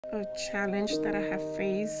A challenge that I have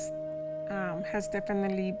faced has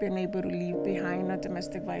definitely been able to leave behind a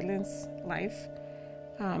domestic violence life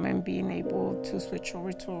and being able to switch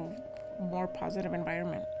over to a more positive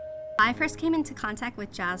environment. I first came into contact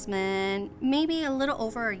with Jazmin maybe a little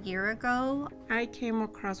over a year ago. I came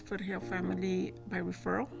across Foothill Family by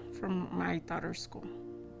referral from my daughter's school.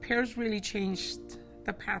 Pairs really changed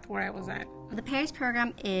the path where I was at. The PAIRS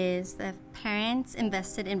program is the Parents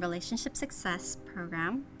Invested in Relationship Success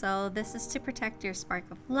program. So this is to protect your spark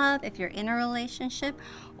of love if you're in a relationship,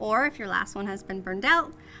 or if your last one has been burned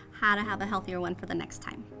out, how to have a healthier one for the next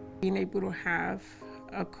time. Being able to have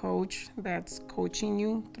a coach that's coaching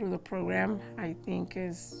you through the program, I think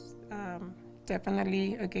is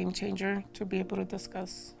definitely a game changer to be able to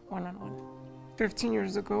discuss one-on-one. 15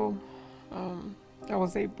 years ago, I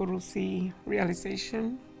was able to see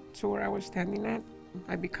realization to where I was standing at.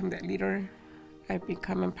 I become that leader. I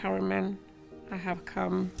become empowerment. I have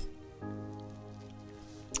come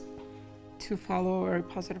to follow a very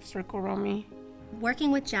positive circle around me.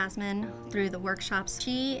 Working with Jazmin through the workshops,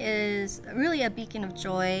 she is really a beacon of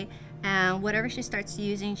joy, and whatever she starts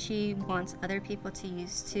using, she wants other people to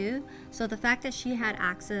use too. So the fact that she had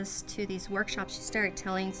access to these workshops, she started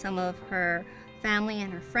telling some of her family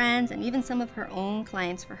and her friends and even some of her own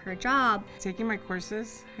clients for her job. Taking my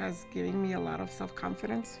courses has given me a lot of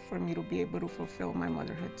self-confidence for me to be able to fulfill my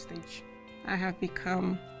motherhood stage. I have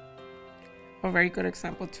become a very good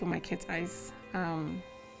example to my kids' eyes.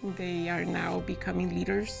 They are now becoming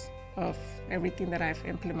leaders of everything that I've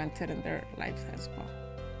implemented in their lives as well.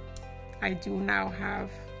 I do now have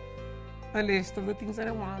a list of the things that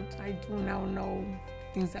I want. I do now know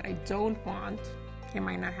things that I don't want. It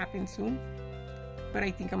might not happen soon, but I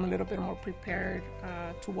think I'm a little bit more prepared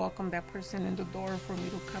to welcome that person in the door for me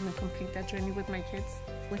to come and complete that journey with my kids.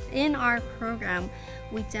 Within our program,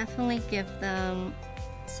 we definitely give them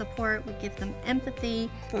support, we give them empathy.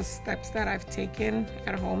 The steps that I've taken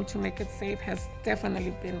at home to make it safe has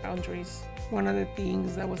definitely been boundaries. One of the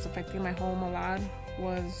things that was affecting my home a lot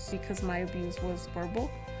was because my abuse was verbal.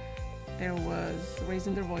 There was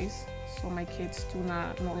raising their voice, so my kids do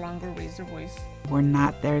no longer raise their voice. We're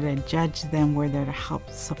not there to judge them, we're there to help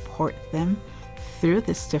support them through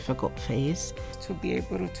this difficult phase. To be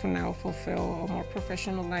able to now fulfill a more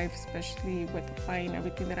professional life, especially with applying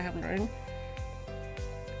everything that I have learned,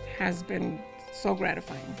 has been so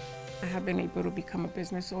gratifying. I have been able to become a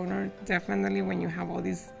business owner. Definitely when you have all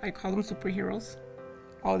these, I call them superheroes,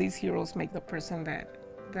 all these heroes make the person that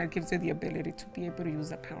gives you the ability to be able to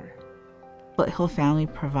use that power. Foothill Family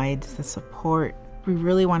provides the support. We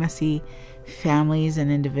really want to see families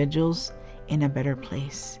and individuals in a better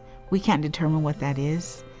place. We can't determine what that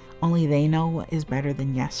is. Only they know what is better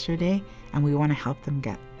than yesterday, and we want to help them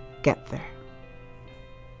get there.